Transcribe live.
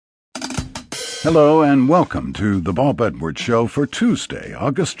Hello and welcome to the Bob Edwards Show for Tuesday,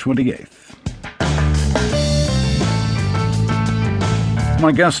 August 28th.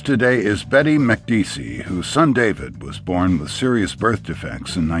 My guest today is Betty Mekdeci, whose son David was born with serious birth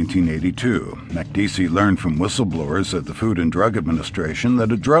defects in 1982. Mekdeci learned from whistleblowers at the Food and Drug Administration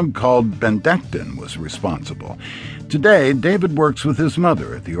that a drug called Bendectin was responsible. Today, David works with his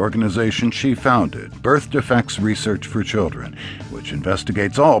mother at the organization she founded, Birth Defects Research for Children, which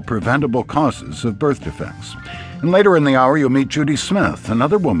investigates all preventable causes of birth defects. And later in the hour, you'll meet Judy Smith,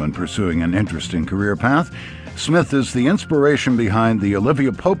 another woman pursuing an interesting career path. Smith is the inspiration behind the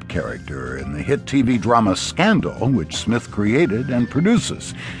Olivia Pope character in the hit TV drama Scandal, which Smith created and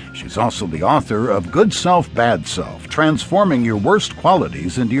produces. She's also the author of Good Self, Bad Self, Transforming Your Worst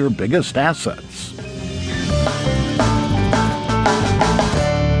Qualities into Your Biggest Assets.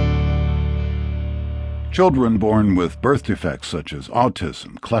 Children born with birth defects such as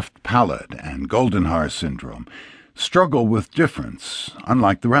autism, cleft palate, and Goldenhar syndrome struggle with difference,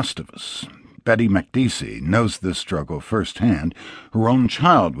 unlike the rest of us. Betty Mekdeci knows this struggle firsthand. Her own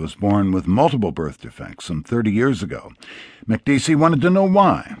child was born with multiple birth defects some 30 years ago. Mekdeci wanted to know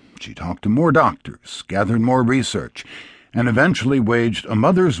why. She talked to more doctors, gathered more research, and eventually waged a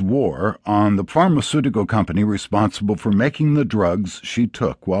mother's war on the pharmaceutical company responsible for making the drugs she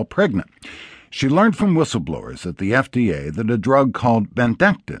took while pregnant. She learned from whistleblowers at the FDA that a drug called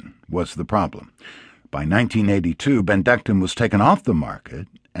Bendectin was the problem. By 1982, Bendectin was taken off the market,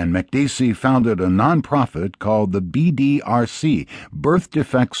 and Mekdeci founded a nonprofit called the BDRC, Birth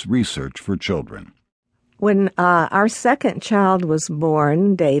Defects Research for Children. When our second child was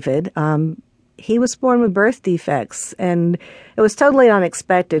born, David, he was born with birth defects, and it was totally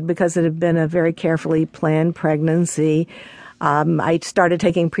unexpected because it had been a very carefully planned pregnancy. I started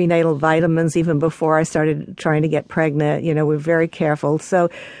taking prenatal vitamins even before I started trying to get pregnant. We were very careful. So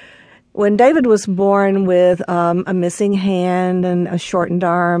when David was born with a missing hand and a shortened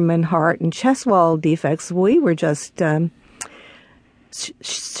arm and heart and chest wall defects, we were just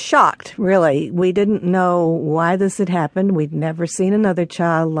shocked, really. We didn't know why this had happened. We'd never seen another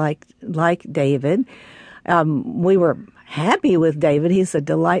child like David. We were happy with David. He's a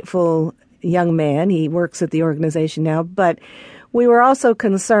delightful young man. He works at the organization now, but we were also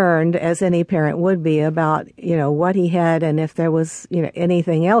concerned, as any parent would be, about, what he had and if there was,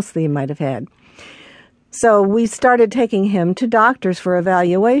 anything else that he might have had. So we started taking him to doctors for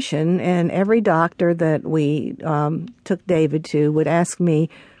evaluation, and every doctor that we took David to would ask me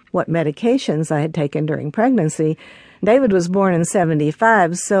what medications I had taken during pregnancy. David was born in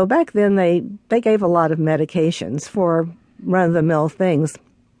 1975, so back then they gave a lot of medications for run-of-the-mill things.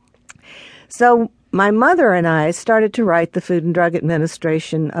 So my mother and I started to write the Food and Drug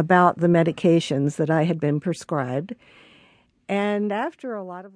Administration about the medications that I had been prescribed. And after a lot of